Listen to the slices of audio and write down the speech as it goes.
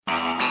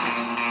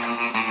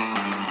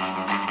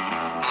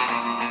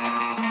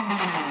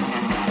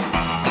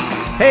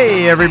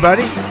Hey,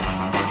 everybody.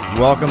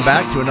 Welcome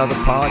back to another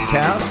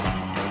podcast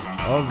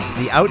of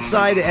The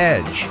Outside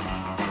Edge.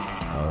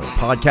 A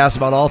podcast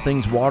about all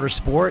things water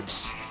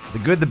sports, the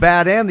good, the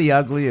bad, and the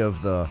ugly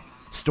of the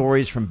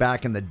stories from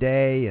back in the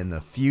day and the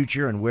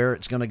future and where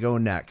it's going to go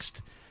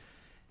next.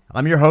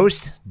 I'm your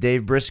host,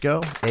 Dave Briscoe,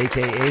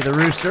 a.k.a. The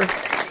Rooster.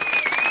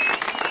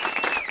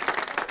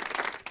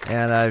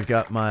 And I've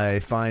got my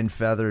fine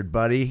feathered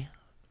buddy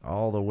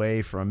all the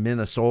way from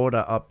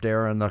Minnesota up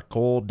there in the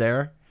cold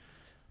there,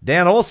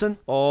 Dan Olson.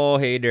 Oh,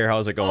 hey there.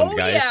 How's it going,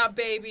 guys? Oh, yeah,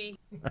 baby.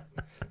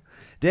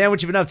 Dan,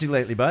 what you been up to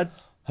lately, bud?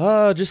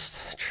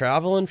 Just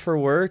traveling for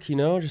work,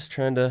 just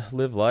trying to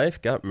live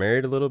life. Got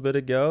married a little bit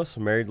ago,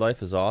 so married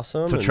life is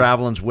awesome. So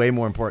traveling's way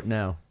more important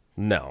now.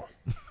 No,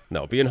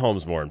 being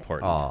home's more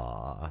important.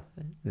 Aw,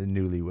 the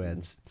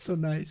newlyweds. It's so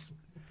nice.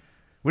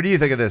 What do you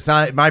think of this?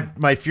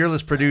 My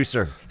fearless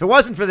producer. If it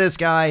wasn't for this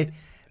guy,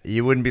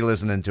 you wouldn't be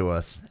listening to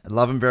us. I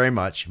love him very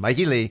much.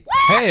 Mikey Lee.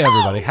 Hey,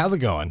 everybody. How's it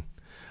going?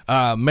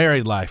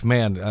 Married life,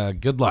 man.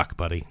 Good luck,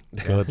 buddy.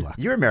 Good luck.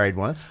 You were married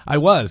once. I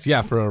was,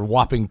 yeah, for a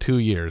whopping 2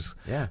 years.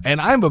 Yeah. And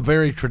I'm a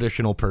very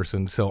traditional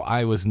person, so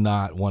I was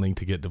not wanting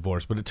to get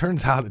divorced. But it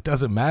turns out it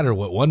doesn't matter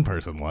what one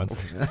person wants.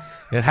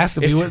 It has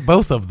to be what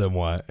both of them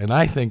want. And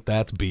I think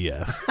that's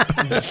BS.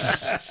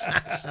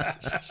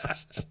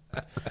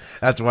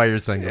 That's why you're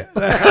single.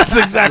 That's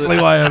exactly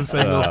why I'm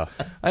single.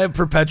 I am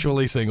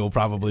perpetually single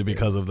probably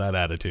because of that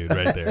attitude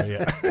right there.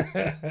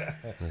 Yeah.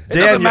 It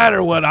doesn't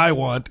matter what I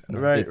want.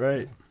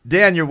 Right.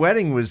 Dan, your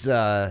wedding was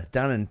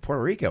down in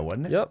Puerto Rico,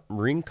 wasn't it? Yep,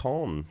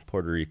 Rincon,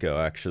 Puerto Rico,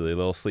 actually. A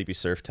little sleepy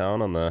surf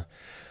town on the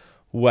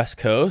west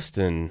coast,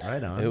 and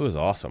Right on. it was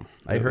awesome.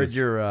 I heard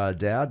your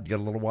dad got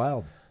a little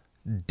wild.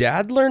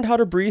 Dad learned how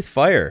to breathe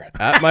fire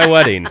at my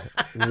wedding.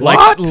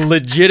 Like,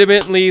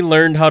 legitimately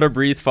learned how to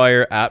breathe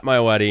fire at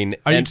my wedding.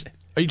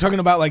 Are you talking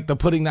about like the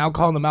putting the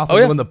alcohol in the mouth? Oh,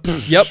 and yeah. doing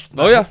the Yep.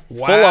 Oh, yeah.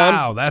 Wow, Full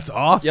on. that's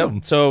awesome.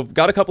 Yep. So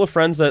got a couple of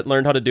friends that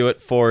learned how to do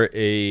it for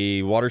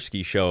a water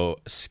ski show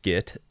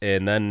skit,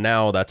 and then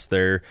now that's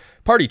their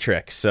party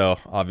trick. So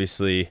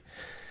obviously,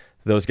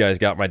 those guys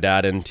got my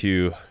dad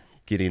into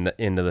getting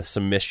into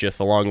some mischief,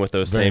 along with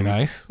those same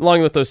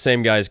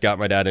guys got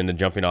my dad into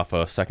jumping off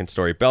a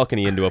second-story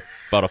balcony into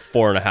about a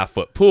 4.5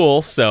 foot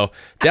pool. So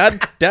dad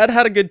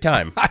had a good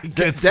time.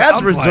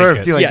 Dad's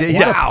reserved too. Like, Yeah,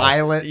 he's a wow.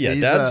 pilot. Yeah,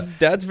 He's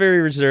dad's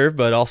very reserved,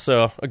 but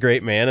also a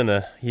great man, and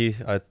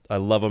I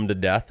love him to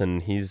death.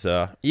 And he's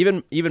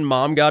even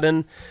mom got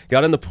in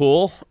the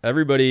pool.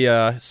 Everybody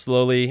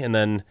slowly, and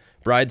then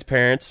bride's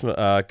parents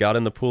got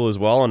in the pool as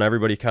well, and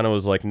everybody kind of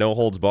was like no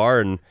holds bar.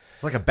 And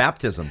it's like a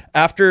baptism.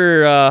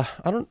 after I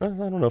don't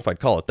know if I'd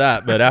call it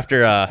that, but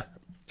after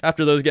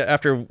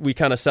we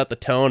kind of set the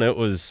tone, it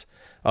was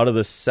out of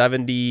the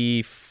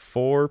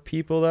 74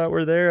 people that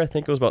were there, I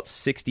think it was about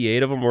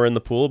 68 of them were in the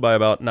pool by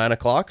about 9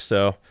 o'clock.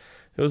 So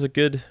it was a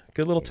good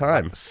little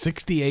time.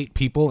 68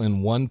 people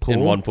in one pool? In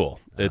one pool.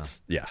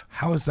 It's, yeah.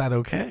 How is that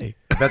okay?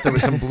 I bet there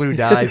was some blue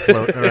dye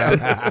floating around.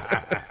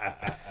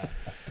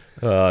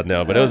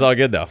 No, but it was all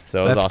good though.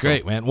 So it was That's awesome.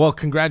 great, man. Well,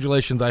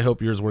 congratulations. I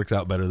hope yours works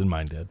out better than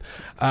mine did.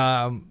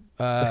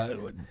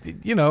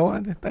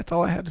 That's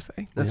all I had to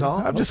say. That's all?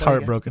 I'm just Okay.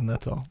 heartbroken.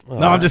 That's all.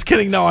 No, I'm just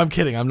kidding. No, I'm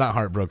kidding. I'm not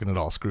heartbroken at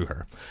all. Screw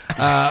her.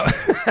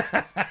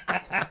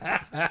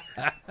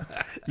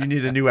 You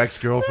need a new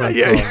ex-girlfriend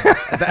song.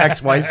 The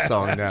ex-wife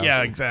song now.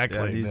 Yeah, exactly.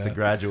 Yeah, he needs to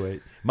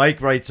graduate.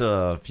 Mike writes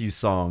a few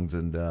songs,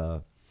 and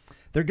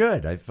they're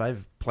good.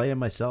 I've play them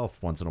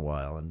myself once in a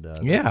while, and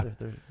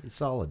they're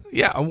solid.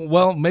 Yeah,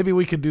 well, maybe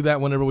we could do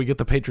that whenever we get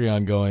the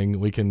Patreon going.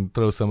 We can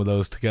throw some of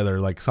those together,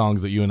 like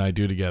songs that you and I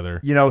do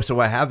together. So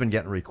I have been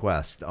getting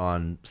requests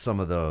on some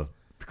of the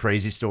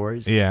crazy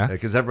stories. Yeah.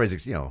 Because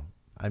everybody's,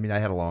 I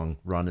had a long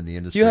run in the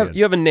industry.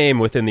 You have a name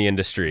within the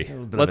industry.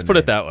 bit Let's of a put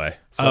name. it that way.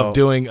 Of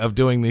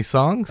doing these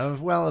songs?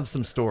 Of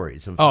some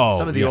stories. Of Oh,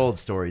 some of the yeah. old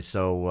stories.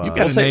 So You've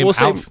got a name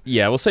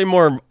We'll say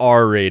more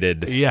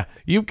R-rated. Yeah,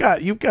 you've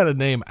got a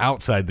name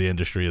outside the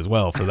industry as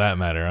well, for that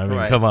matter. I mean,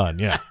 Right. come on,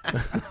 yeah.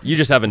 You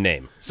just have a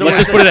name. So let's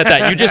just put it at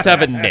that. You just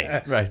have a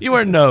name. right. You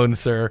are known,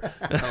 sir.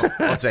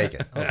 I'll take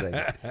it.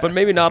 But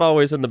maybe not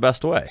always in the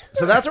best way.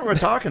 So that's what we're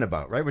talking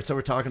about, right? So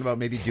we're talking about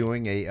maybe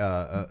doing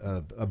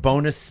a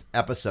bonus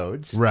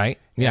episodes, Right?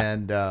 Yeah.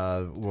 And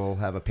we'll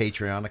have a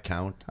Patreon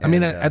account. I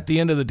mean, and, at the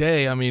end of the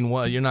day,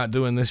 you're not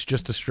doing this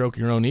just to stroke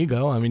your own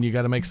ego. I mean, you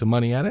got to make some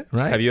money at it,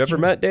 right? Have you ever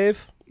met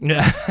Dave?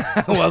 Yeah.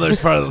 Well, there's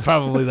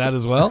probably that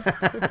as well.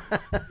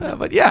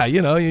 But yeah,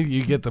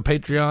 you get the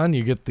Patreon,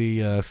 you get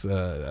the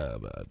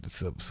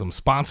some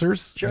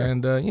sponsors, Sure.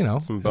 and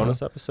Some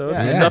bonus episodes?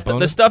 Yeah,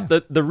 The stuff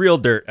that the real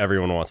dirt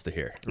everyone wants to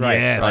hear. Right.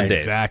 Yes, On Dave.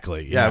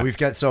 exactly. yeah, we've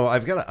got. So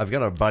I've got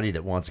a buddy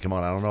that wants to come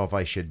on. I don't know if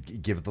I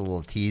should give the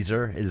little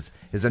teaser. His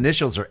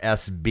initials are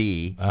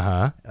SB.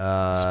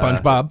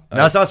 SpongeBob.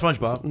 No, it's not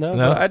SpongeBob. No,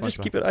 No? I'd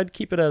just keep it. I'd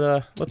keep it at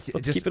let's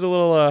Just- keep it a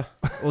little.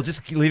 We'll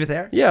just leave it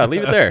there. Yeah,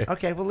 leave it there.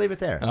 Okay, we'll leave it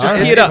there. Just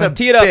It's- tee it it's a up.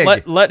 Tee it up.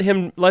 big- Let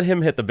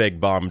him hit the big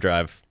bomb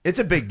drive. It's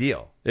a big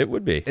deal. It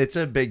would be. It's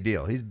a big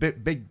deal. He's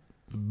big.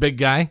 Big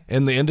guy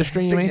in the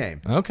industry, you Big mean?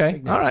 name. Okay.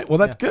 Big name. All right. Well,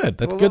 that's good.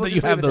 That's We'll good that just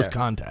you leave have it those there.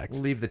 contacts.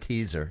 We'll leave the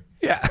teaser.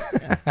 Yeah.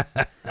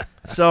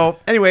 So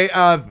anyway,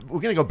 we're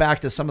going to go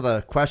back to some of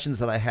the questions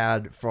that I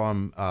had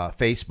from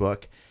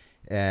Facebook,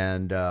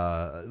 and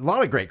a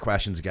lot of great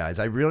questions, guys.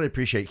 I really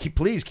appreciate.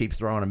 Please keep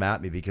throwing them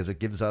at me because it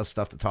gives us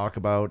stuff to talk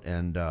about,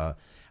 and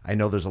I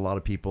know there's a lot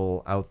of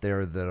people out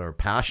there that are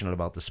passionate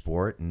about the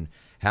sport and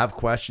have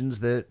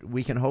questions that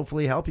we can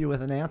hopefully help you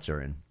with an answer.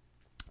 And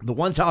the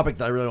one topic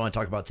that I really want to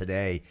talk about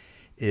today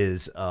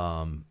is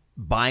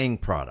buying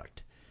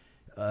product.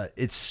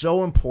 It's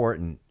so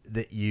important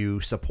that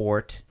you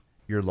support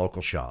your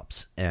local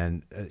shops.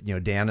 And,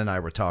 Dan and I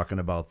were talking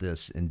about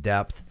this in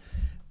depth.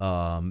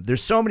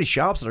 There's so many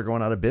shops that are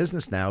going out of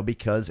business now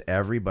because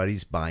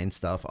everybody's buying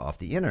stuff off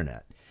the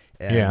internet.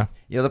 And,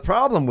 the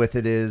problem with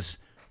it is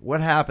what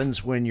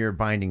happens when your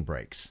binding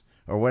breaks,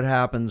 or what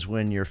happens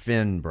when your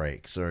fin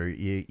breaks, or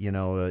you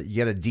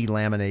get a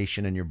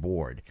delamination in your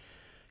board.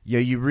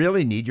 You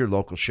really need your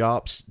local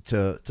shops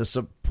to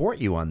support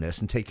you on this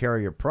and take care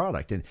of your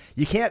product. And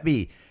you can't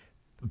be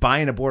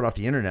buying a board off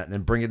the internet and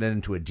then bringing it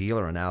into a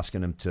dealer and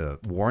asking them to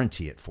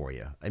warranty it for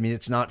you. I mean,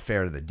 it's not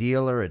fair to the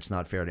dealer. It's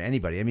not fair to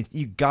anybody. I mean,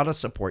 you got to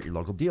support your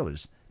local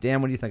dealers. Dan,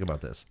 what do you think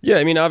about this? Yeah,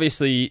 I mean,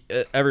 obviously,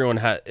 everyone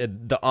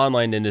the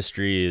online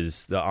industry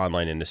is the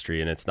online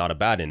industry, and it's not a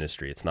bad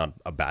industry. It's not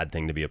a bad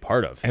thing to be a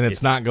part of, and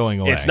it's not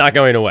going away. It's not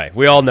going away.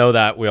 We all know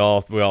that. We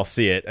all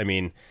see it. I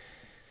mean,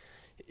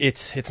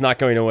 it's not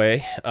going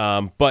away.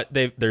 But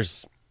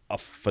there's a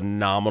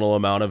phenomenal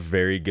amount of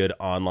very good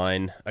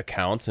online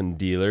accounts and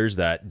dealers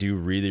that do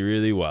really,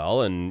 really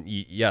well. And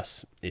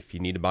yes, if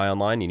you need to buy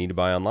online, you need to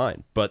buy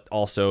online. But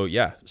also,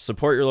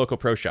 support your local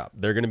pro shop.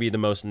 They're going to be the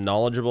most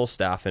knowledgeable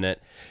staff in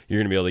it. You're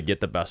going to be able to get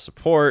the best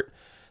support.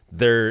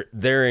 They're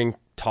in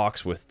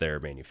talks with their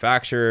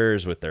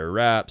manufacturers, with their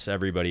reps,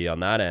 everybody on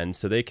that end,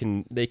 so they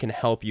can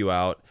help you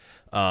out,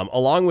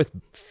 along with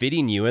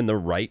fitting you in the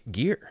right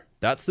gear.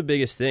 That's the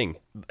biggest thing.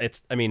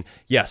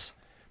 Yes,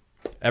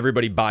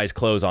 everybody buys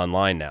clothes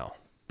online now,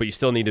 but you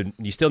still need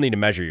to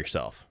measure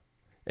yourself.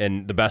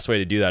 And the best way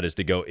to do that is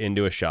to go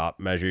into a shop,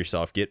 measure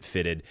yourself, get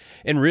fitted,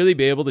 and really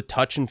be able to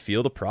touch and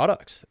feel the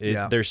products.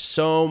 There's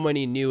so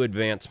many new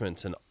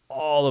advancements in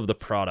all of the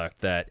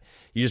product that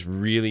you just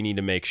really need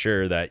to make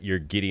sure that you're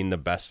getting the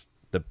best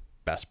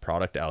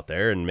product out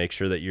there, and make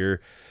sure that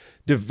you're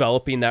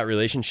developing that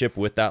relationship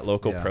with that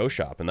local pro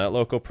shop. And that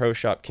local pro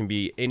shop can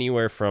be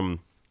anywhere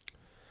from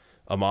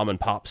a mom and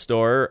pop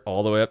store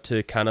all the way up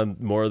to kind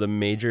of more of the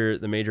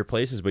major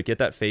places. But get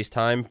that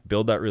FaceTime,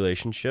 build that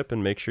relationship,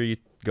 and make sure you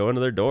go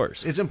into their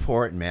doors. It's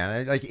important,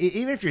 man. Like,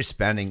 even if you're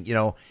spending,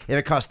 if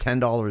it costs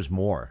 $10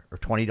 more or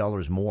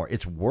 $20 more,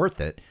 it's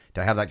worth it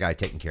to have that guy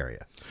taking care of you.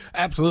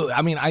 Absolutely.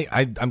 I mean,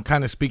 I'm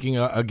kind of speaking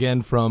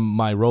again from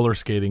my roller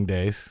skating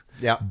days.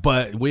 Yeah.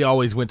 But we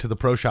always went to the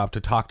pro shop to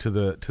talk to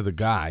the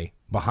guy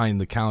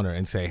behind the counter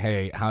and say,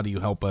 hey, how do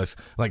you help us?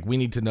 Like, we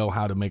need to know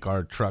how to make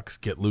our trucks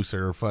get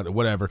looser or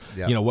whatever.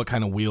 Yeah. What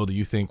kind of wheel do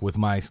you think with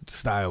my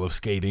style of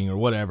skating or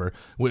whatever?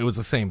 It was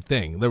the same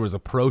thing. There was a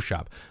pro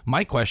shop.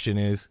 My question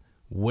is,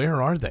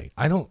 where are they?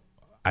 I'm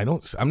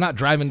not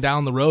driving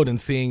down the road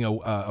and seeing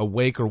a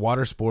Wake or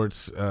Water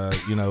Sports,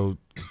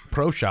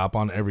 pro shop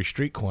on every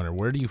street corner.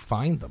 Where do you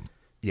find them?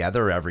 Yeah,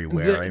 they're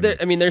everywhere.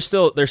 They're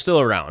still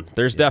around.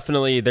 There's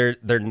definitely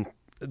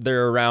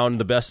they're around.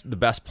 The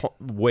best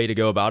way to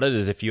go about it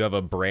is if you have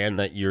a brand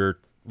that you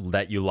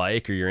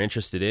like or you're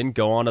interested in,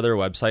 go onto their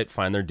website,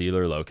 find their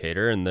dealer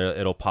locator, and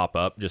it'll pop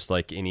up just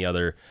like any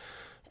other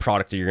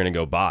product that you're going to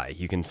go buy.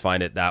 You can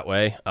find it that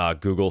way.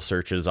 Google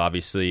searches,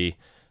 obviously,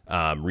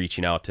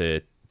 reaching out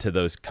to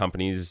those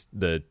companies,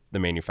 the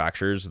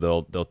manufacturers,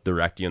 they'll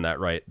direct you in that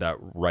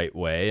right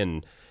way,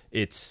 and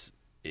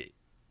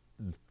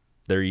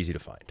they're easy to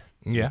find.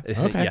 Yeah.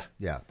 Okay.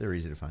 Yeah, they're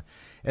easy to find.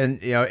 And,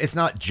 it's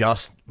not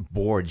just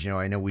boards.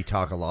 I know we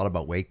talk a lot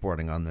about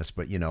wakeboarding on this,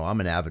 but,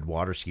 I'm an avid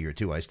water skier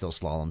too. I still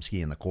slalom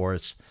ski in the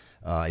course.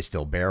 I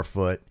still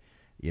barefoot.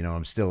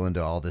 I'm still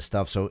into all this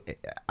stuff. So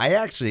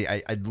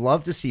I'd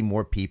love to see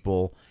more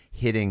people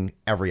hitting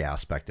every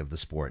aspect of the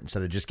sport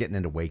instead of just getting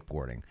into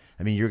wakeboarding.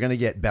 I mean, you're going to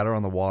get better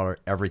on the water,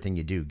 everything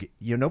you do.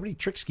 Nobody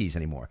trick skis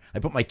anymore. I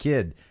put my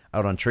kid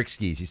out on trick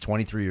skis. He's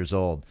 23 years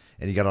old,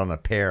 and he got on a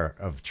pair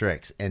of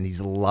tricks, and he's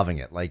loving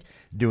it, like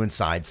doing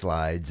side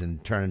slides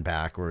and turning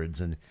backwards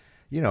and,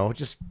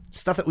 just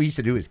stuff that we used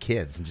to do as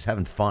kids and just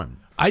having fun.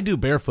 I do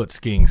barefoot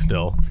skiing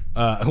still.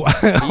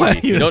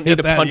 Easy. You don't need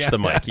to punch the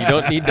mic. You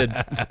don't need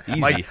to. Easy.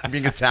 Mike, I'm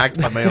being attacked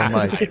by my own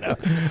mic.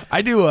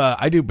 I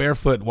do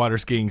barefoot water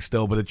skiing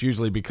still, but it's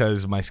usually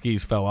because my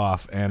skis fell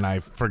off and I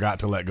forgot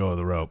to let go of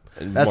the rope.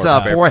 That's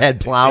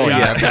forehead plowing.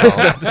 Yeah.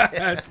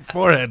 That's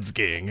forehead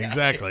skiing.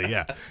 Exactly.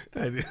 Yeah,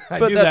 I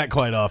do that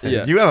quite often.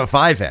 Yeah. You have a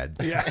 5-head.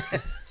 Yeah.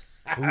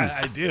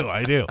 I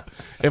do.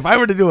 If I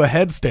were to do a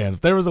headstand,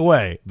 if there was a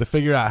way to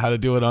figure out how to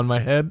do it on my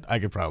head, I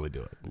could probably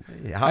do it.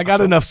 Yeah, I got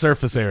enough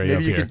surface area maybe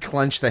up you here. Could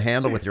clench the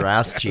handle with your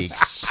ass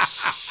cheeks.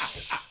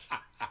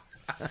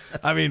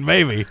 I mean,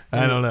 maybe.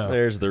 I don't know.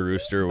 There's the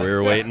rooster we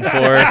were waiting for.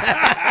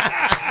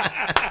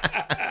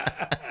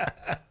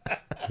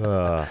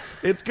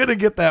 It's gonna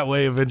get that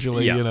way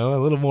eventually, Yeah. a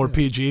little more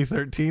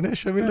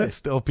PG-13ish. I mean, that's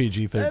still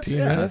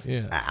PG-13, right?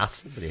 Yeah.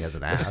 Ass, but he has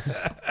an ass.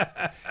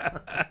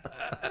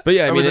 But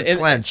yeah, I Or mean, was it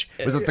clench?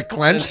 Was it the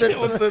clench?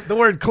 The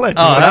word clench.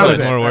 Oh, that I was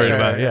was more it. worried Right,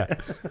 about. right,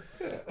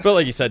 Yeah. but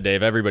like you said,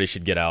 Dave, everybody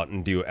should get out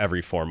and do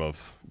every form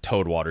of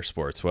towed water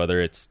sports. Whether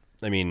it's,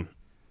 I mean,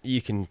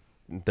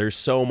 there's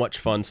so much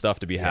fun stuff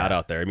to be had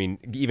out there. I mean,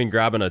 even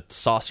grabbing a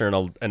saucer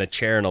and a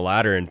chair and a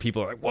ladder, and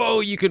people are like, "Whoa,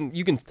 you can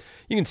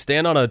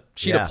stand on a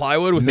sheet of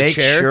plywood with Make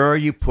a chair." sure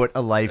you put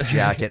a life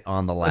jacket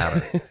on the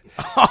ladder.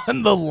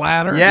 On the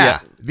ladder. Yeah.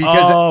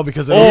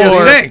 Because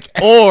or, sink.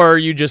 or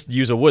you just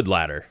use a wood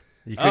ladder.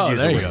 You could use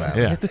there a you wood go.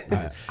 ladder.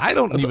 Yeah. I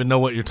don't even know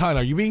what you're talking.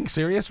 Are you being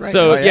serious right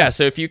So now? yeah,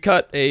 so if you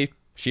cut a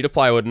sheet of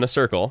plywood in a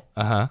circle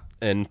Uh-huh.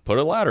 and put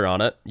a ladder on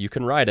it, you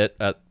can ride it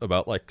at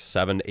about like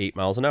 7 to 8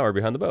 miles an hour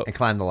behind the boat. And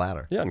climb the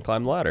ladder. Yeah, and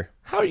climb the ladder.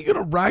 How are you going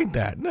to ride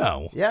that?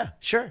 No. Yeah,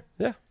 sure.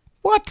 Yeah.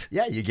 What?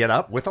 Yeah, you get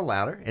up with a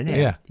ladder in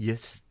hand. Yeah. You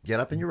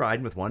get up and you're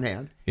riding with one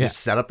hand. Yeah. You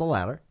set up the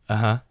ladder.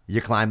 Uh-huh. You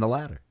climb the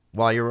ladder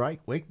while you're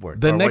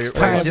wakeboard. The Or while next you're-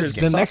 while time you're disc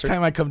the next saucer.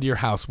 time I come to your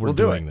house, we're We'll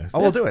do doing it. this. Oh,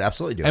 we'll do it.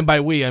 Absolutely do it. And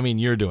by we, I mean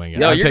you're doing it.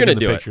 No, I'm you're taking gonna the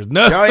do it. pictures.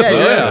 No. Oh, yeah,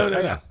 no,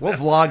 yeah. no. We'll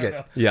vlog it.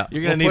 Yeah.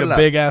 You're going to We'll need put a it up.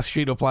 big ass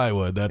sheet of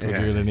plywood. That's what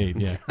Yeah. you're going to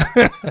need.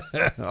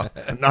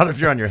 Yeah. Not if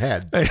you're on your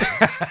head.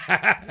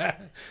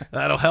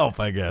 That'll help,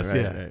 I guess.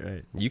 yeah.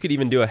 Right. You could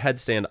even do a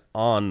headstand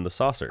on the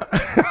saucer.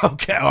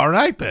 Okay. All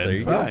right then. There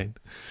you go. Fine.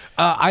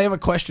 I have a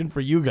question for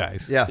you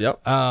guys. Yeah.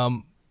 Yep.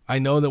 I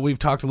know that we've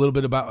talked a little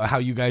bit about how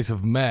you guys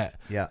have met.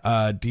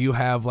 Yeah. Do you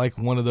have like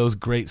one of those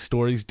great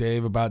stories,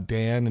 Dave, about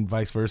Dan, and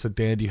vice versa?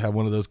 Dan, do you have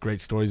one of those great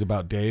stories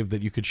about Dave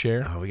that you could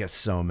share? Oh, we got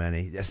so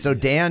many. So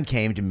Dan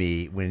came to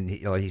me when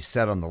he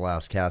said on the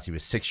last cast he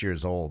was 6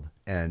 years old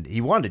and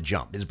he wanted to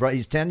jump. His brother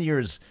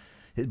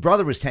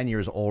was 10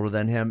 years older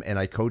than him, and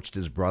I coached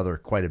his brother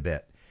quite a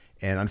bit.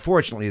 And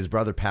unfortunately, his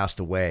brother passed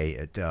away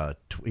at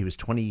he was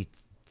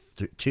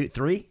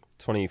 23.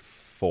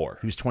 24.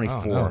 He was 24.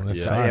 Oh, no, that's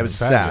Yeah, sad. it was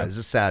Sad sad. deal. It was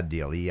a sad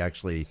deal.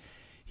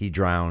 He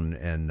drowned,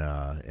 and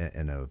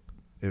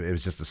it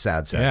was just a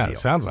sad Yeah, deal. it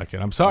sounds like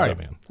it. I'm sorry,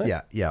 man.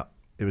 Yeah,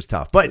 it was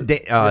tough. But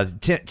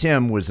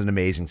Tim was an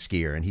amazing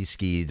skier, and he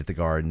skied at the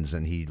Gardens,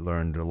 and he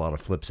learned a lot of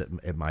flips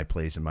at my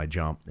place and my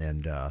jump.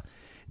 And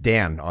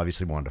Dan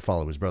obviously wanted to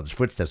follow his brother's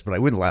footsteps, but I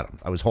wouldn't let him.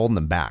 I was holding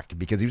him back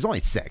because he was only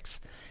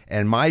 6.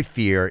 And my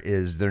fear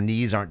is their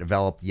knees aren't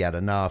developed yet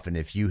enough, and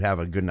if you have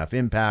a good enough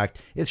impact,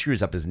 it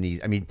screws up his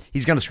knees. I mean,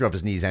 he's going to screw up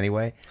his knees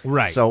anyway.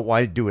 Right. So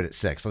why do it at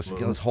 6?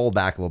 Let's hold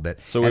back a little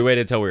bit. So we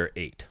waited till we were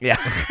 8. Yeah.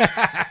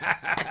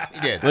 We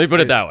did. Let me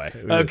put it that way.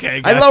 Okay,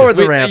 I gotcha. lowered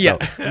the ramp, yeah.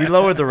 though. We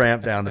lowered the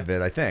ramp down a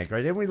bit, I think,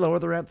 right? Didn't we lower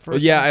the ramp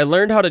first? Yeah, I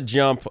learned how to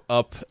jump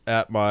up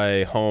at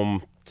my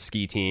home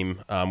ski team.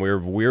 We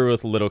were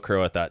with Little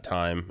Crow at that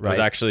time. It was Right.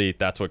 actually,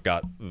 that's what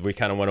we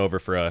kind of went over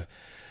for a,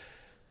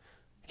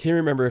 can't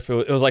remember if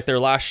it was like their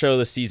last show of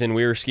the season.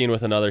 We were skiing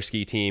with another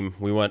ski team.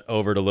 We went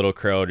over to Little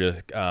Crow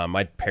to,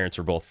 my parents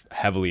were both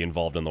heavily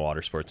involved in the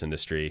water sports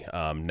industry.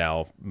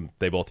 Now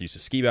they both used to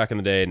ski back in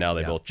the day. Now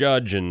they both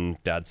judge,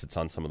 and Dad sits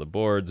on some of the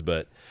boards,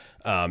 but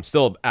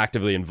still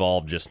actively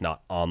involved, just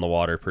not on the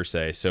water per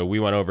se. So we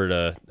went over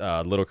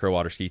to Little Crow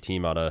water ski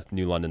team out of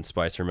New London,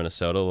 Spicer,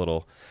 Minnesota, a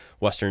little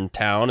western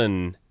town,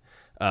 and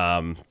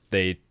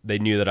they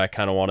knew that I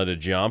kind of wanted to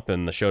jump,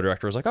 and the show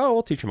director was like, "Oh,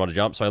 we'll teach him how to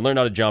jump." So I learned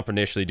how to jump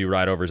initially, do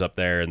ride overs up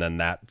there, and then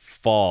that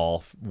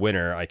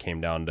winter, I came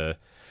down to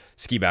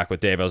ski back with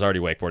Dave. I was already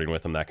wakeboarding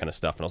with him, that kind of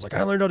stuff, and I was like,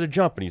 "I learned how to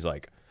jump," and he's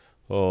like,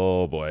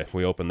 "Oh boy,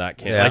 we opened that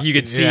can." Yeah. Like you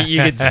could see,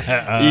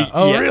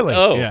 really?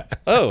 Oh, Yeah.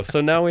 oh, so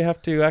now we have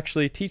to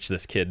actually teach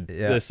this kid.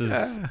 Yeah. This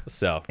is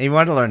so. And he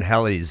wanted to learn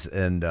helis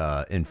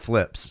and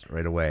flips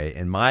right away.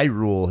 And my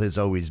rule has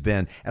always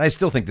been, and I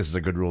still think this is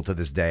a good rule to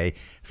this day,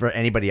 for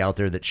anybody out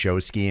there that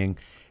shows skiing,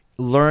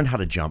 learn how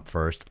to jump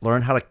first.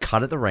 Learn how to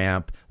cut at the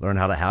ramp. Learn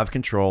how to have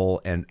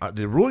control. And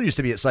the rule used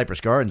to be at Cypress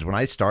Gardens, when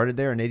I started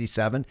there in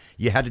 87,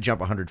 you had to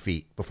jump 100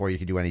 feet before you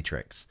could do any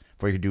tricks,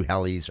 before you could do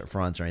helis or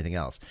fronts or anything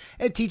else.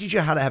 And it teaches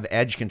you how to have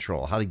edge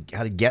control, how to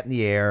get in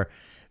the air,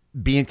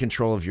 be in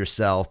control of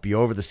yourself, be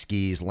over the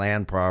skis,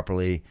 land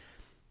properly.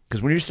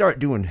 Because when you start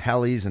doing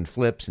helis and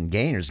flips and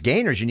gainers,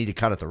 you need to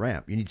cut at the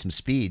ramp. You need some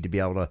speed to be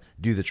able to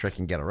do the trick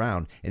and get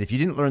around. And if you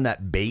didn't learn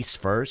that base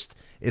first,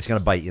 it's going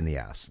to bite you in the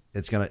ass.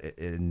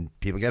 And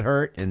people get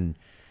hurt, and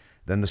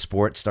then the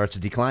sport starts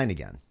to decline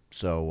again.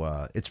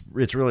 So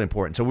it's really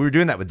important. So we were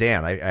doing that with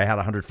Dan. I had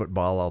a 100-foot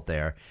ball out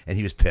there, and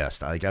he was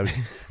pissed.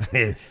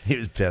 He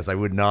was pissed. I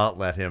would not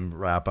let him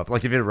wrap up.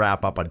 Like if he'd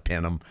wrap up, I'd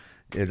pin him.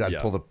 I'd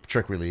pull the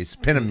trick release.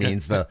 Pin him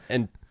means the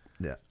And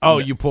yeah. Oh,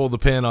 you pull the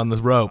pin on the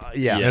rope.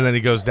 Yeah. And then he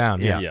goes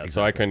down. Yeah. yeah,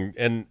 so I couldn't,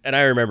 and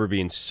I remember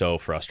being so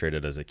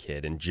frustrated as a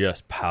kid and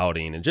just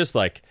pouting and just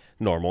like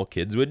normal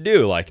kids would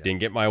do. Like, didn't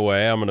get my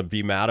way, I'm gonna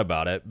be mad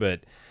about it. But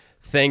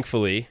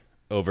thankfully,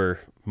 over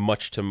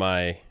much to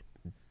my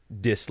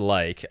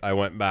dislike, I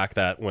went back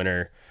that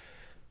winter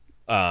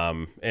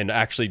and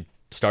actually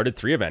started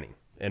 3 eventing.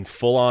 and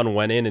full on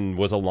went in and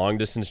was a long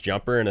distance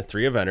jumper and a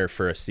 3-eventer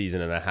for a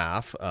season and a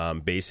half,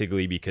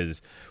 basically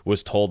because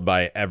was told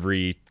by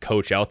every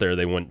coach out there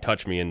they wouldn't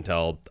touch me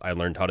until I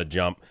learned how to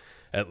jump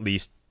at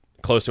least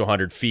close to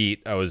 100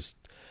 feet.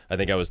 I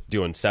think I was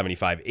doing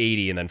 75,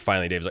 80, and then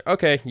finally Dave's like,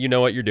 okay, you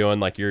know what you're doing,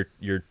 like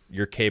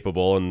you're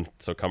capable. And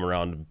so come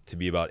around to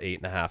be about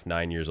 8.5,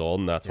 9 years old,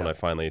 and that's when I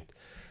finally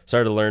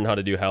started to learn how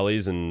to do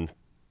helis and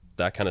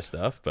that kind of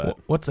stuff. But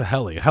what's a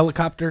heli? A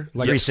helicopter?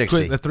 Like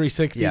 360. The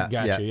 360? Yeah,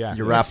 Gotcha, yeah.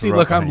 You wrap See, the rope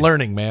look, I'm behind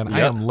learning, man. I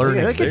am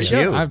learning. Look at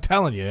you. I'm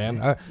telling you,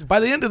 man. By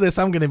the end of this,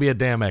 I'm going to be a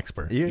damn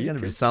expert. You're going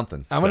to be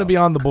something. I'm going to be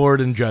on the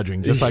board and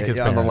judging, just like his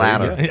on the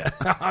parents. ladder.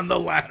 Yeah, on the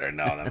ladder.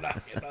 No,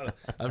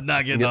 I'm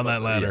not getting on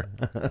that ladder.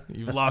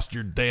 You've lost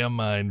your damn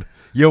mind.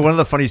 One of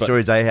the funny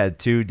stories I had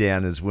too,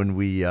 Dan, is when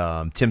we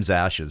Tim's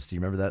ashes. Do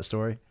you remember that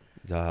story?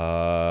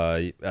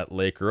 At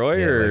Lake Roy,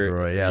 Yeah, or Lake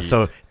Roy, yeah.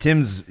 So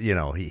Tim's,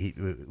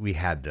 we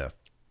had to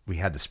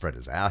spread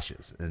his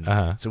ashes,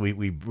 and so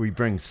we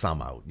bring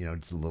some out,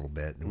 just a little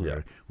bit. And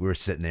we were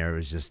sitting there. It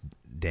was just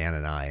Dan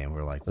and I, and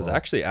we're like, it was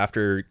actually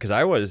after, because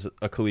I was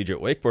a collegiate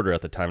wakeboarder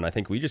at the time, and I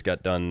think we just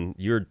got done.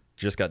 You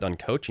just got done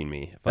coaching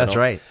me. That's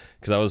right.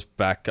 Because I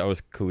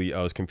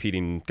was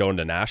competing, going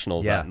to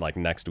nationals that like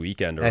next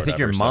weekend. Or I think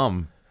your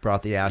mom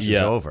brought the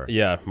ashes over.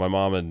 Yeah, my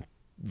mom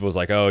was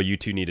like, "Oh, you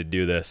two need to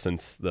do this,"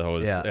 since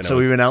So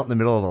we went out in the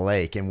middle of the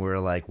lake, and we were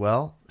like,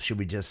 "Well, should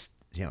we just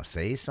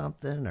say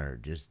something, or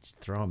just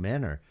throw him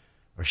in, or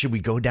should we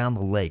go down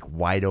the lake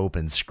wide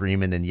open,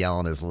 screaming and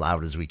yelling as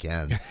loud as we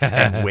can,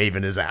 and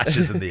waving his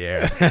ashes in the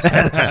air?"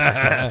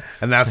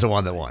 And that's the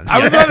one that won. I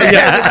was going to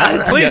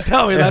say, please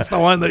tell me that's the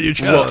one that you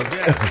chose.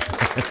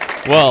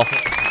 Well,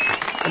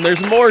 and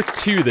there's more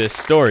to this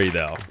story,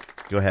 though.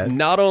 Go ahead.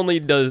 Not only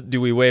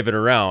do we wave it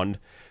around,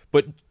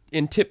 but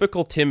in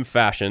typical Tim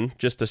fashion,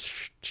 just to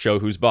show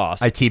who's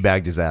boss. I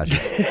teabagged his ashes.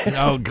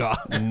 Oh, God.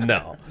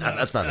 No,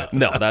 that's not it.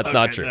 No, that's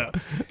not true. No.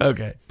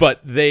 Okay.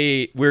 But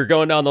we were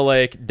going down the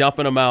lake,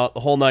 dumping them out,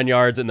 the whole 9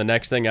 yards, and the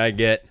next thing I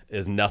get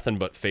is nothing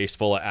but face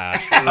full of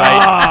ash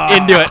right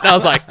into it. And I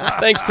was like,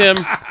 thanks, Tim.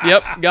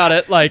 Yep, got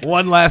it. Like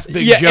one last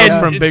big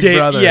jump from Big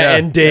Brother. Yeah,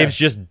 and Dave's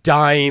just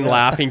dying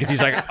laughing because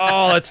he's like,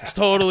 oh, that's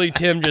totally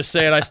Tim just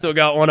saying I still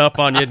got one up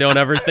on you. Don't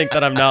ever think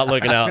that I'm not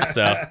looking out.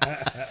 So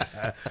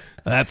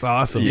that's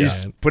awesome. He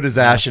just put his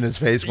ash in his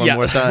face one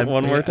more time.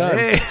 One more time.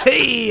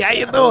 Hey, how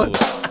you doing?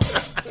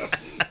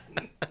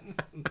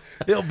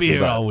 He'll be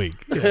here all week.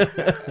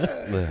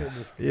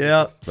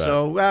 Yeah.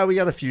 So we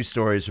got a few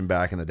stories from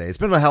back in the day. It's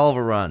been a hell of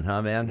a run,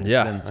 huh, man?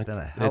 It's been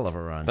a hell of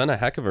a run. It's been a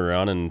heck of a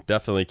run, and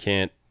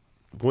definitely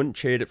wouldn't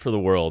trade it for the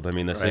world. I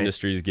mean, this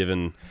industry's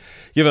given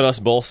us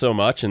both so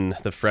much, and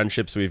the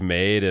friendships we've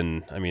made,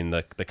 and I mean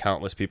the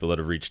countless people that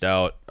have reached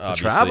out. The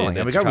traveling.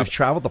 We've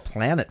traveled the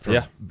planet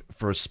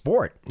for a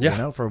sport.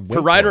 Yeah. For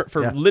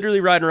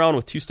literally riding around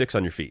with 2 sticks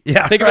on your feet.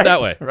 Yeah. Think of it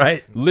that way.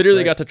 Right.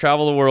 Literally got to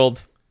travel the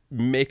world,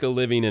 make a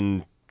living,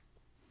 and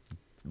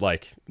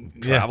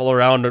travel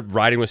around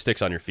riding with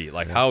sticks on your feet.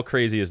 How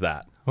crazy is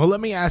that? Well,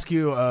 let me ask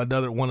you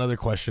one other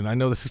question. I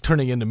know this is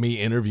turning into me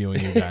interviewing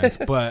you guys,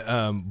 but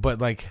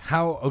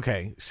how?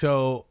 Okay,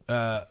 so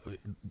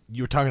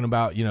you were talking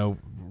about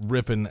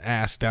ripping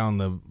ass down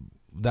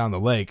the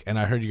lake, and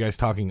I heard you guys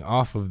talking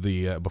off of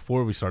the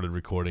before we started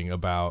recording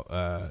about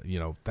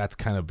that's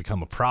kind of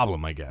become a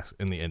problem, I guess,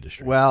 in the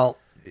industry. Well,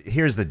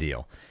 here's the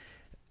deal.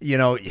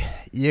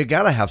 You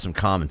got to have some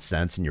common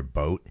sense in your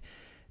boat.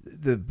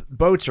 The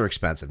boats are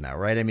expensive now,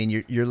 right? I mean,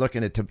 you're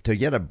looking at to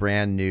get a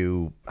brand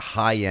new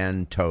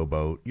high-end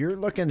towboat, you're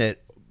looking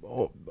at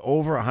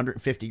over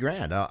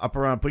 $150,000, up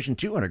around pushing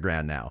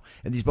 $200,000 now.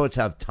 And these boats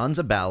have tons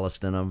of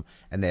ballast in them,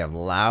 and they have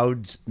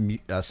loud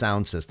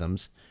sound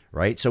systems,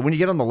 right? So when you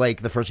get on the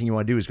lake, the first thing you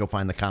want to do is go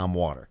find the calm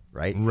water,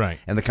 right? Right.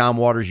 And the calm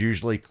water is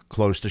usually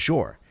close to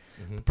shore.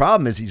 Mm-hmm. The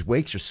problem is these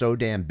wakes are so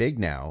damn big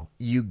now,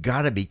 you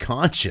got to be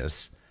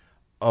conscious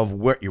of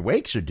what your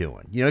wakes are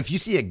doing. If you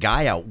see a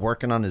guy out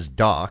working on his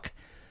dock,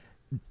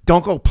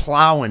 don't go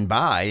plowing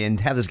by and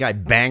have this guy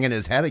banging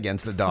his head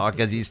against the dock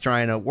as he's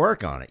trying to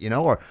work on it,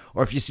 or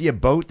if you see a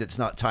boat that's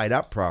not tied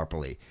up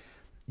properly,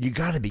 you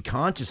got to be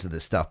conscious of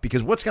this stuff,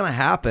 because what's going to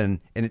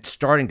happen, and it's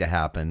starting to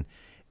happen,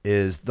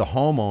 is the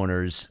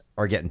homeowners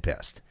are getting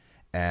pissed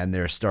and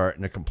they're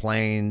starting to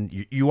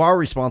complain. You are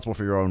responsible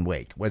for your own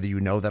wake, whether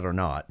you know that or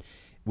not.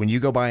 When you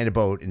go by in a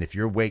boat, and if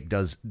your wake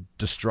does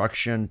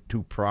destruction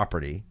to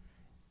property,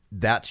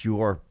 that's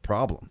your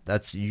problem.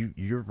 That's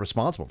you're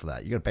responsible for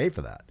that. You got to pay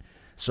for that.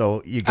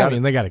 So you got. I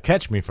mean, they got to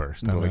catch me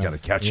first. No, they got to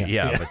catch you.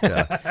 Yeah,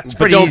 but it's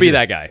pretty. Don't easy. Be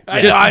that guy.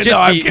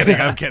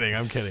 I'm kidding.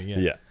 I'm kidding.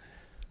 Yeah.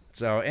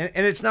 So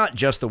and it's not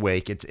just the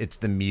wake. It's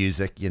the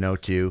music.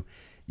 Too.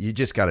 You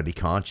just got to be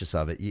conscious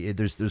of it.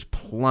 There's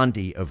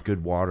plenty of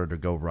good water to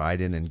go ride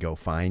in and go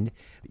find.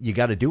 You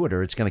got to do it,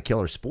 or it's going to kill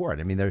our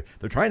sport. I mean, they're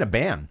trying to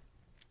ban.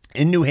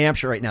 In New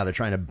Hampshire right now, they're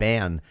trying to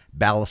ban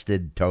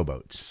ballasted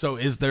towboats. So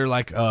is there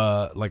like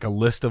a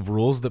list of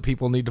rules that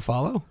people need to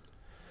follow?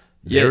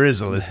 Yeah. There is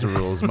a list of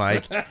rules,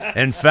 Mike.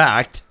 In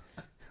fact,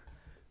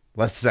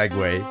 let's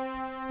segue.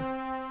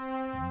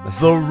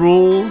 The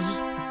rules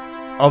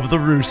of the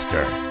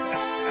rooster.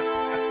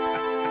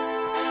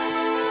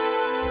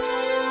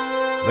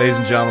 Ladies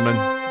and gentlemen,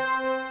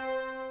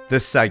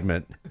 this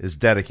segment is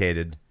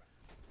dedicated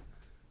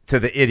to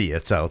the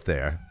idiots out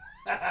there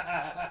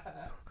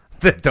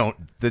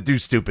that do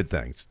stupid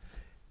things.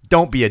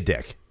 Don't be a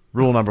dick.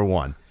 Rule number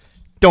 1.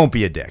 Don't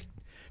be a dick.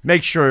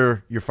 Make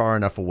sure you're far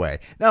enough away.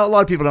 Now, a lot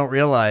of people don't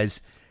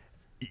realize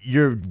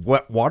your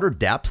water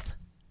depth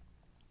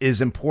is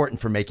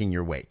important for making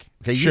your wake.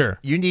 Okay, Sure.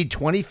 You need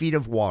 20 feet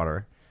of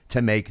water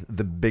to make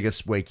the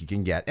biggest wake you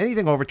can get.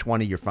 Anything over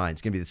 20, you're fine.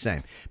 It's going to be the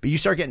same. But you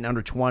start getting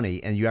under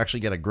 20, and you actually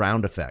get a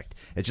ground effect.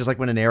 It's just like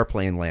when an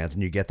airplane lands,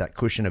 and you get that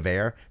cushion of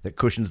air that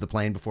cushions the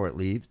plane before it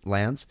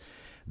lands.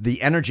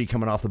 The energy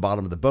coming off the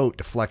bottom of the boat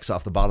deflects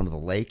off the bottom of the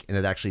lake, and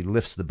it actually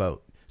lifts the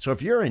boat. So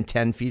if you're in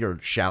 10 feet or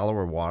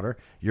shallower water,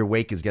 your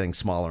wake is getting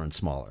smaller and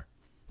smaller.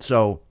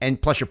 So,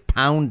 and plus you're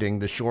pounding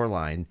the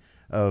shoreline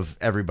of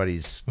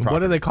everybody's property. What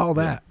do they call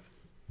that?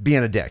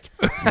 Being a dick.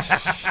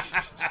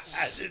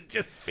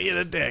 Just being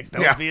a dick.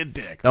 Don't be a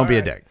dick. Don't be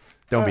a dick.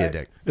 Don't be a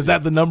dick. Is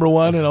that the number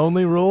one and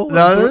only rule?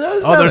 No,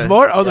 there's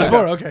more? Oh, there's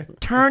more. Okay.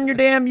 Turn your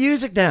damn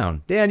music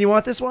down. Dan, you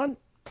want this one?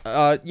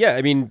 Yeah,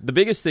 I mean, the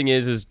biggest thing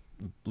is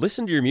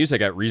listen to your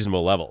music at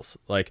reasonable levels.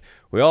 Like,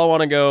 we all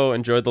want to go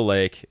enjoy the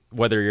lake,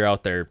 whether you're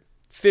out there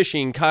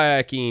fishing,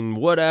 kayaking,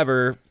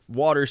 whatever,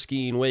 water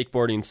skiing,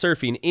 wakeboarding,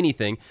 surfing,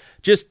 anything.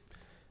 Just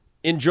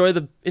enjoy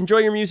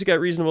your music at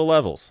reasonable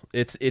levels.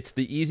 It's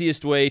the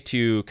easiest way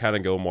to kind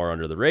of go more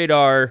under the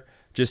radar.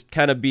 Just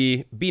kind of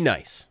be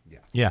nice.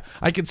 Yeah,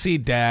 I could see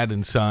dad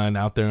and son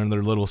out there in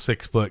their little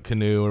 6-foot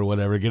canoe or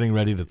whatever, getting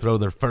ready to throw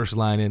their first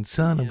line in.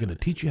 Son, I'm going to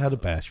teach you how to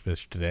bass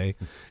fish today.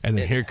 And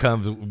then here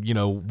comes,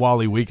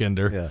 Wally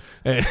Weekender.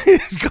 And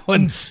he's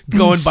going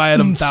by at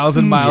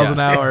 1,000 miles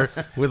an hour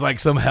with like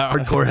some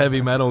hardcore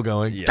heavy metal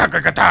going. Yeah.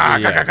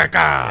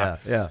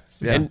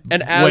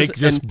 And as Wake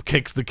just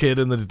kicks the kid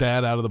and the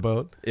dad out of the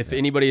boat. If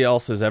anybody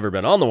else has ever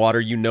been on the water,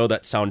 you know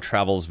that sound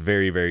travels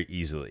very, very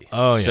easily.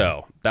 Oh, yeah.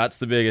 So that's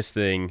the biggest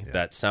thing,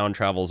 that sound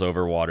travels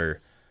over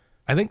water.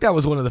 I think that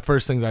was one of the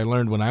first things I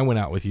learned when I went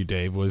out with you,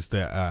 Dave, was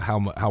that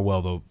how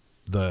well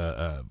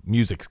the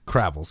music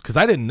travels, because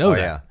I didn't know that.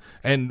 Yeah.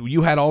 And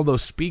you had all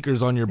those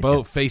speakers on your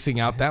boat facing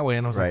out that way,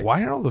 and I was Right. like,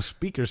 "Why are all those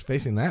speakers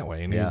facing that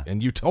way?"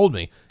 And you told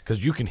me,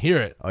 because you can hear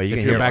it. Oh, you if can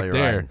you're hear it back while you're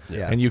there, riding.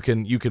 Yeah.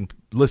 and you can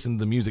listen to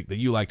the music that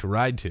you like to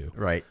ride to.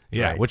 Right.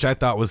 Yeah, Right. which I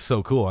thought was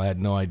so cool. I had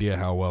no idea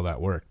how well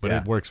that worked, but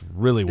Yeah. it works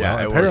really well.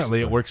 Yeah, it Apparently,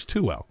 works. it works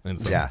too well. In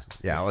some- Yeah.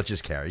 Well, it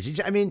just carries.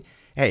 I mean,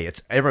 hey,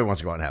 everybody wants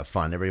to go out and have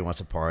fun. Everybody wants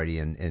to party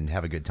and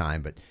have a good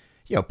time. But,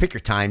 pick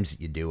your times that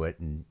you do it.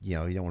 And, you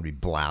don't want to be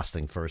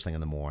blasting first thing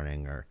in the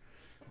morning or,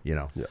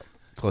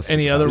 close to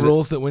Any the other time.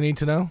 rules that we need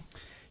to know?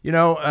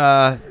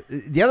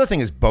 The other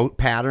thing is boat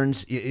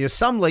patterns.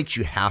 Some lakes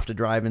you have to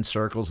drive in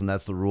circles, and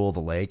that's the rule of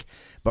the lake.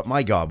 But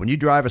my God, when you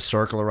drive a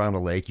circle around a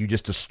lake, you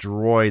just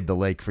destroyed the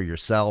lake for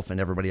yourself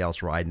and everybody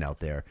else riding out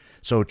there.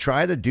 So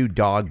try to do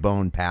dog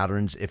bone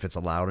patterns if it's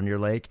allowed on your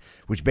lake,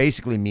 which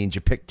basically means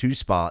you pick 2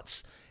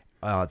 spots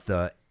at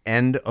the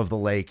end of the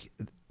lake,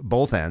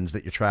 both ends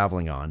that you're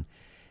traveling on.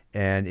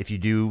 And if you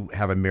do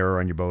have a mirror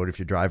on your boat, if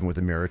you're driving with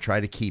a mirror, try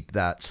to keep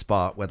that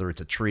spot, whether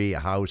it's a tree, a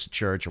house, a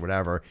church, or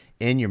whatever,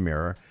 in your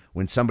mirror.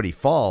 When somebody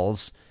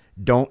falls,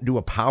 don't do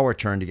a power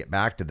turn to get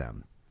back to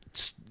them.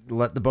 Just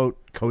let the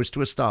boat coast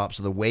to a stop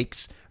so the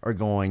wakes are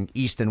going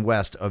east and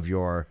west of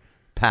your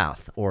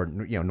path, or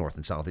north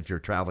and south if you're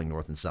traveling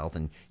north and south,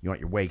 and you want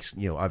your wakes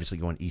obviously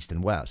going east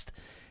and west.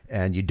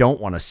 And you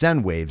don't want to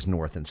send waves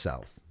north and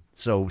south.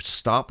 So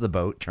stop the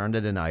boat, turn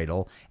it in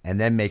idle, and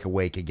then make a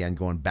wake again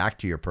going back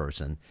to your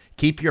person.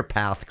 Keep your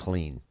path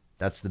clean.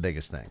 That's the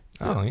biggest thing.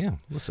 Oh, yeah.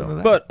 Listen to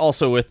that. But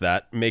also with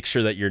that, make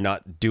sure that you're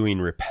not doing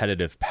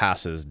repetitive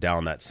passes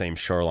down that same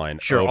shoreline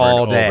over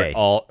all and day.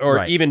 Or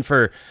Right. even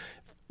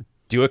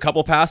do a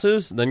couple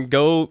passes, then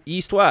go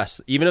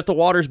east-west, even if the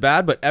water's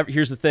bad. But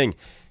here's the thing.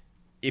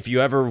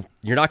 You're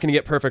not going to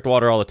get perfect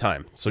water all the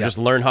time. So just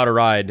learn how to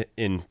ride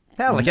in...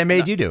 Hell, like I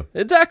made you do.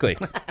 Exactly.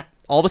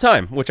 All the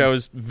time, which I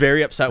was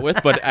very upset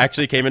with, but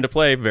actually came into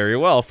play very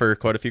well for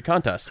quite a few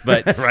contests.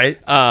 But Right.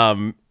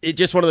 It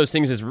just one of those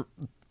things is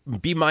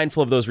be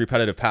mindful of those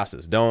repetitive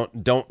passes. Don't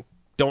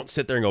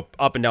sit there and go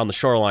up and down the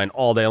shoreline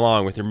all day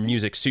long with your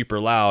music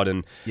super loud.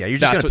 And Yeah, you're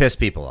just going to piss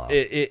people off.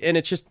 and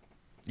it's just,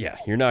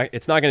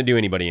 it's not going to do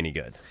anybody any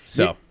good.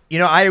 So,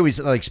 I always,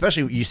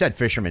 especially you said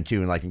fishermen too,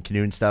 and like in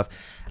canoe and stuff.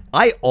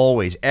 I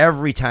always,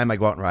 every time I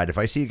go out and ride, if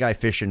I see a guy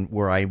fishing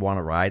where I want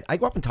to ride, I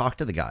go up and talk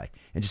to the guy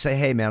and just say,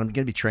 hey, man, I'm going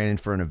to be training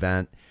for an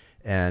event,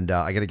 and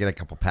I got to get a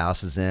couple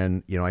passes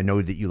in. I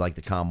know that you like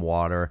the calm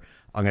water.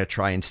 I'm going to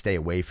try and stay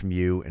away from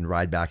you and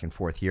ride back and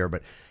forth here.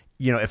 But,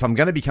 if I'm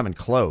going to be coming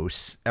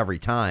close every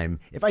time,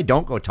 if I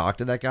don't go talk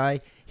to that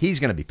guy, he's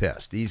going to be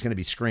pissed. He's going to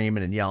be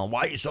screaming and yelling,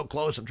 why are you so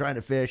close? I'm trying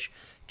to fish.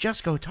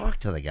 Just go talk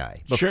to the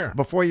guy Sure.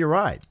 before you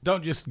ride.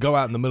 Don't just go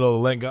out in the middle of the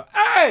lake and go,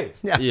 "Hey,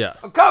 yeah.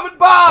 I'm coming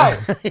by.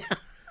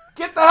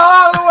 Get the hell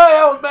out of the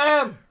way, old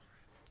man."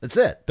 That's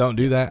it. Don't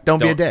do that. Don't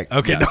be a dick.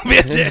 Okay, don't be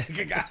a dick.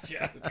 I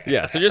gotcha.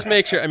 Yeah, so just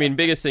make sure,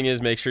 biggest thing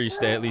is make sure you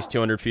stay at least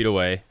 200 feet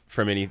away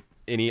from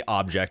any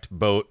object,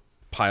 boat,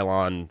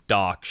 pylon,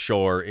 dock,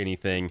 shore,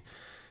 anything.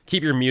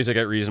 Keep your music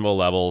at reasonable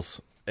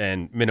levels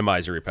and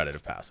minimize your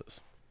repetitive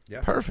passes.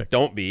 Yeah. Perfect.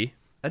 Don't be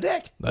A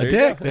dick. A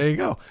dick. There you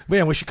go.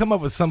 Man, we should come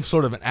up with some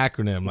sort of an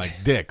acronym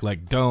like dick,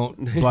 like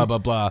don't, blah, blah,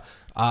 blah.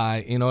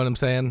 You know what I'm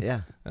saying?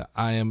 Yeah.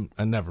 I am,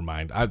 never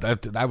mind. I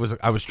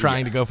was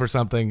trying to go for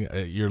something.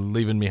 You're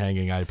leaving me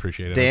hanging. I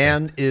appreciate it.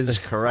 Dan is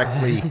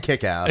correctly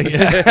kick-ass.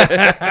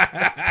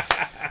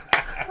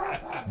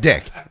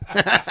 Dick.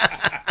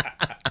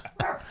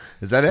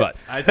 Is that it? But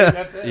I think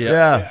that's it.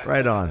 Yeah,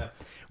 right on.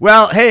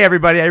 Well, hey,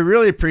 everybody, I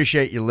really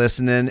appreciate you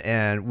listening,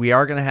 and we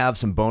are going to have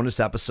some bonus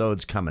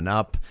episodes coming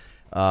up.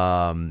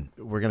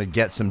 We're going to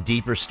get some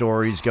deeper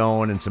stories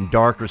going and some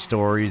darker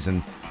stories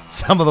and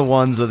some of the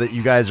ones that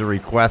you guys are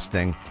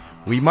requesting.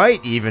 We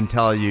might even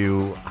tell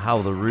you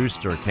how the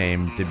rooster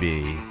came to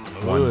be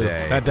one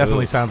day. That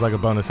definitely sounds like a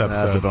bonus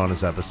episode. That's a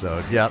bonus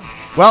episode, yep.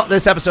 Well,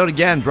 this episode,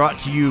 again, brought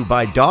to you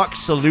by Doc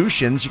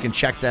Solutions. You can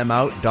check them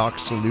out, Doc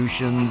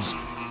Solutions,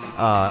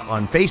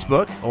 on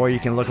Facebook, or you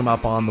can look them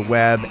up on the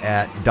web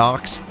at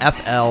docsfl.com.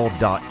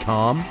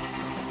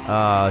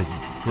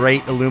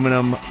 Great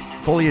aluminum,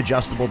 fully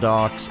adjustable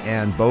docks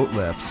and boat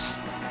lifts.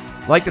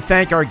 I'd like to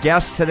thank our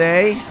guests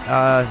today,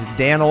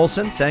 Dan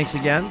Olson. Thanks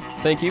again.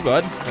 thank you,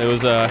 bud. It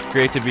was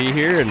great to be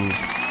here and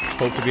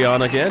hope to be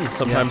on again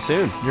sometime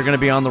soon. You're going to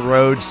be on the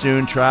road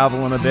soon,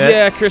 traveling a bit.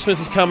 Yeah, Christmas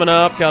is coming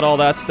up, got all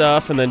that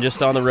stuff, and then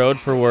just on the road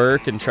for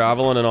work and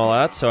traveling and all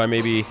that. So I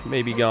may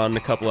be gone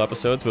a couple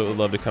episodes, but would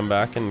love to come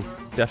back and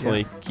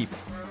definitely keep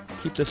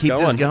this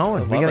going. This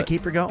going. We got to it.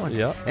 keep her going.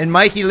 Yeah. And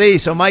Mikey Lee.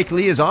 So Mike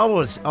Lee is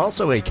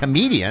also a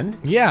comedian.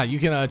 Yeah, you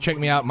can check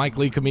me out, Mike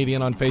Lee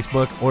Comedian on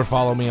Facebook, or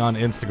follow me on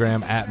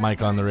Instagram at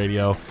Mike on the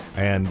Radio.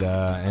 And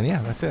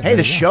yeah, that's it. Hey,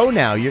 the show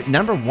now, you're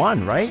number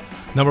one, right?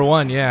 Number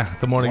one, yeah,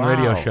 the morning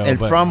radio show. And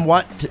but from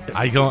what?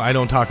 I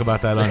don't talk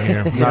about that on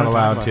here. I'm not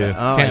allowed to.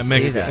 Oh, Can't I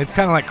mix see that. it. It's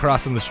kind of like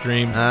crossing the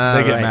streams.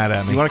 They get mad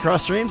at me. You want to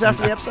cross streams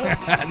after the episode?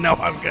 No,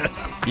 I'm good.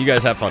 You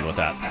guys have fun with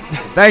that.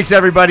 Thanks,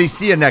 everybody.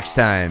 See you next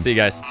time. See you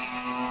guys.